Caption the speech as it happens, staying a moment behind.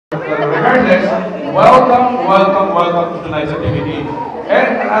regardless, welcome to tonight's activity.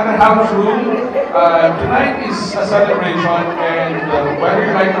 And another house rule, tonight is a celebration, and whether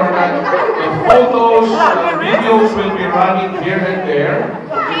you like or not, the photos, videos will be running here and there.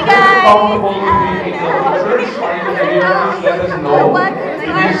 If you're comfortable to be in the pictures or in the videos, let us know. It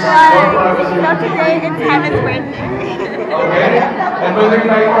is your privacy will be invaded. Okay? And whether you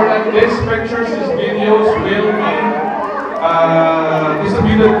like or not, these pictures, these videos will be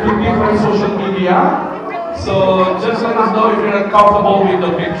distributed to different social media. So just let us know if you're not comfortable with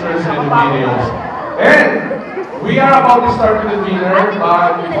the pictures and the videos. And we are about to start with the dinner,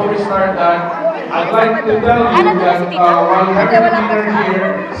 but before we start that, I'd like to tell you that while having the dinner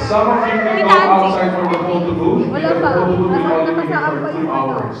here, some of you can go outside for the photo booth, because the photo booth will only be here for 2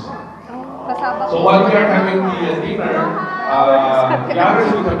 hours. So while we are having the dinner, the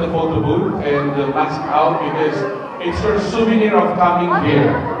others will have the photo booth and the mask out because it's your souvenir of coming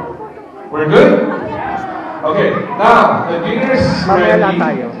here. We're good? Okay, now the dinner is ready.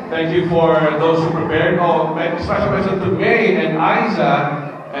 Thank you for those who prepared. Oh, special mention to May and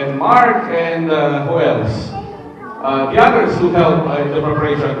Isa and Mark and who else? The others who helped in the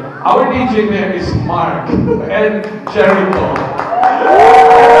preparation. Our DJ there is Mark and Jericho.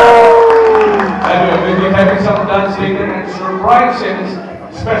 Anyway, we'll be having some dance later and surprises,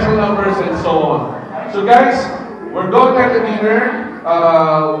 special numbers and so on. So guys, we're going to have the dinner.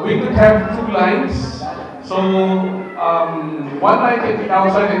 We could have 2 lines. So, one line can be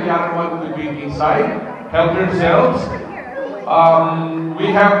outside and the other one could be inside. Help yourselves. We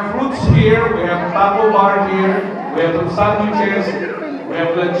have fruits here, we have taco bar here, we have some sandwiches, we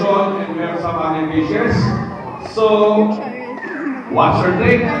have lechon, and we have some other dishes. So, what's your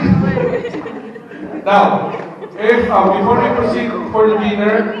take? Now, if before we proceed for the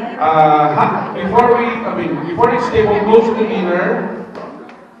dinner, before each table goes to the dinner,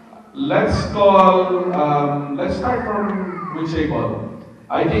 let's start from which table?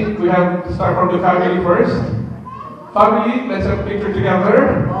 I think we have to start from the family first. Family, let's have a picture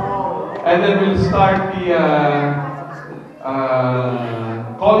together. And then we'll start the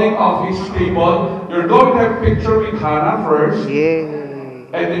calling of each table. You're going to have a picture with Hannah first. Yay.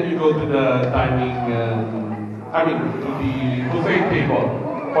 And then you go to the dining, to the buffet table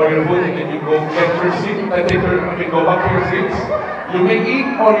for your food, and then you go get your seat, go back to your seats. You may eat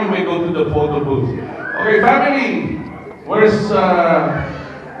or you may go to the photo booth. Okay, family, where's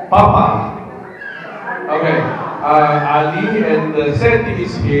Papa? Okay, Ali and Seti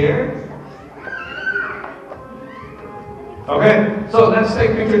is here. Okay, so let's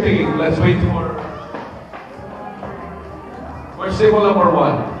take picture taking. Let's wait for. Where's table number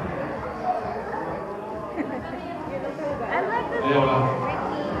 1?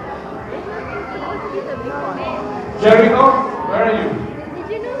 Jericho, where are you? Did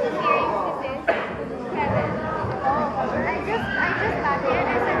you know whose earrings this is? Kevin. Oh, I just got here and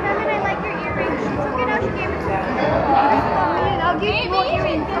I said, Kevin, I like your earrings. It's okay now, she gave it to me. I'll give you more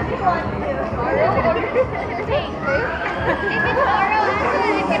earrings if you want to. Take. If it's oral,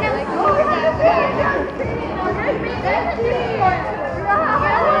 I can have food.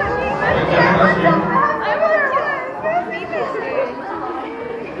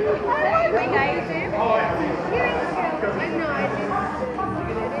 My guys, earrings. No, I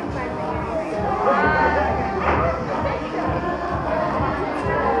didn't find my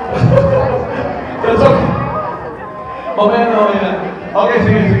That's okay. Mamaya. Okay,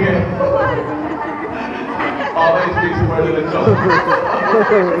 sige. Okay, speak to more than the joke.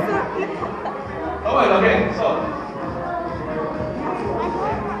 Okay, so.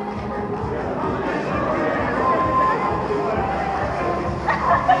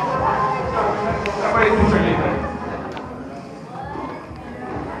 Separate picture later.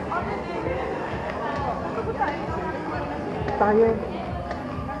 Tayo.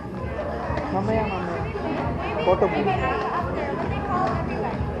 Mamaya. Photo booth.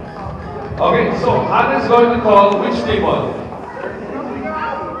 Okay, so Hannah is going to call which table?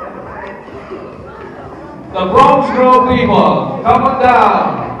 The Bronx Grove table. Come on down.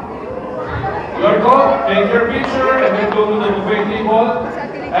 Your call, take your picture and then go to the buffet table.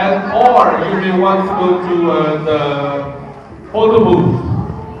 Or you may want to go to the photo booth.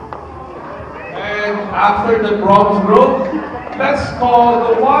 And after the Bronx Grove, let's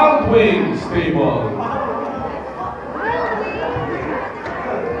call the Wild Wings table.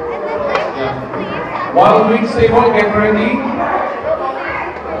 Wild Wings table, get ready.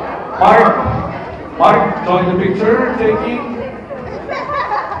 Mark, join the picture taking.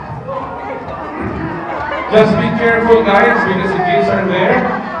 Just be careful, guys, because the kids are there.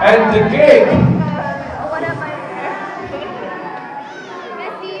 And the cake.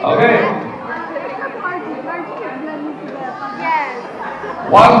 Okay.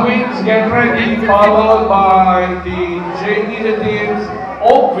 One Wings, get ready, followed by the J Initiatives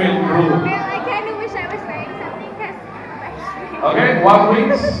Oakville group. Well, I kind of wish I was wearing something because Okay, One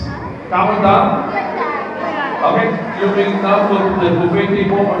Wings, count down. like that. Okay, you will now put the buffet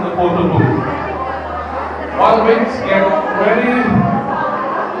table on the photo booth. One Wings, get ready.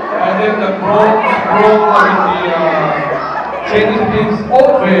 And then the group with the J Initiatives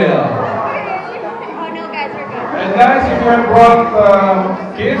Oakville. Oh no, guys, we're good. And guys, if you have brought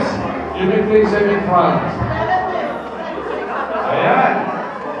kids, you may place them in front. Ayan.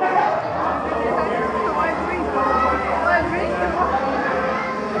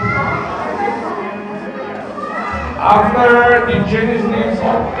 After the Genesis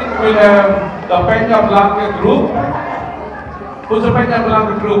Open, we'll have the Peña Blanca group. Who's the Peña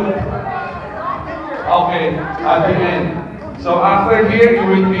Blanca group? Okay, at the end. So after here, you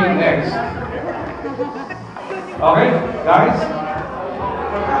will be next. Okay, guys?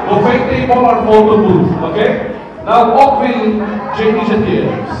 Buffet table or photo booth, okay? Now, Oakville J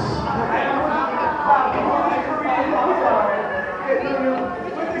Initiatives.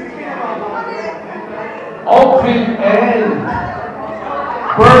 Oakville and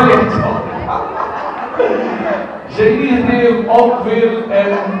Burlington. J Initiative, Oakville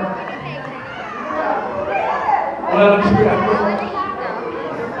and... Wala lang siya.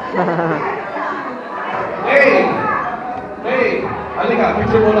 Hey! Hey! Halika,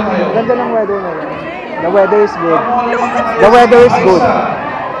 picture muna kayo. Ganda ng weather ngayon. The weather is good. The The weather is good. Aisa.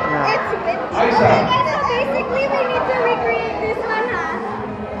 Yeah. It's winter. Aisa. Okay, so basically we need to recreate this one,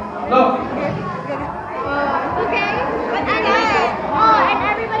 huh? No. Okay? But and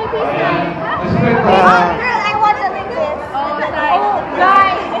everybody be Ayan. safe. Let's do it. Girl, I want to like this.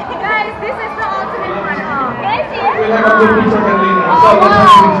 Guys, this is the ultimate one. Guys, here? We'll have a good picture of later. So,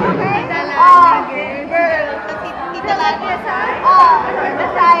 let's have a picture. Girl, Tita Latis, huh? Oh, the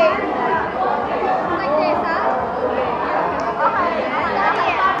side. Like this, huh?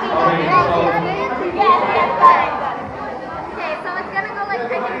 Okay. Yes, fine. Okay, so it's gonna go like,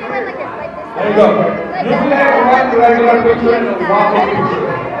 I can do it like this, There you go. You will have one regular picture and one picture.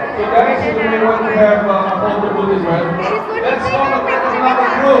 So guys, you may want to have a photo booth as well. Let's call the Peña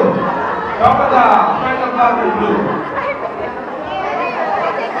group. Come down, Peña group.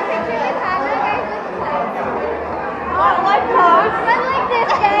 What pose? But like this,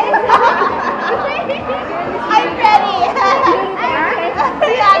 guys. I'm ready.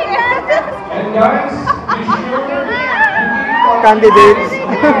 And guys, be sure to keep Candidates.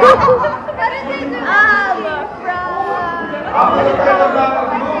 after the Peña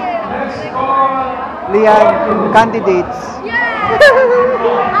group, let's call Lian, candidates. Yeah.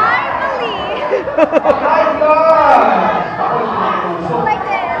 I believe. Lifeguard. Like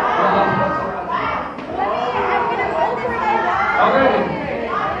this. I'm gonna hold this guy down. Okay.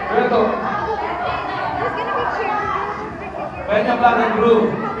 Ito. There's gonna be cheers. Peña Blanca group.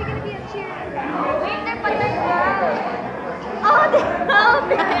 Probably gonna be a cheer. Wait, they're patay na. Oh,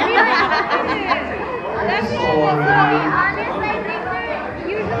 Let's be honest, I think they're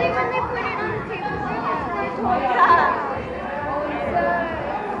usually when they put it on the table, they're told.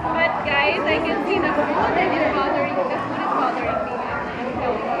 But guys, I can see the food and it's bothering. The food is bothering me.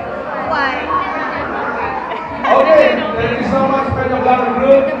 Why? Okay, thank you so much, Peña Blanca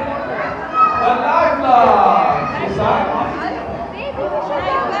group. The Lifeline. Is that?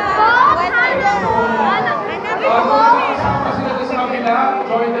 Kasama sila sa kabila,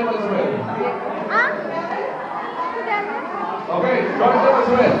 join them as well. Okay, join them as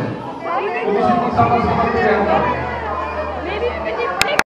well. Kung gusto magsama sa kabila.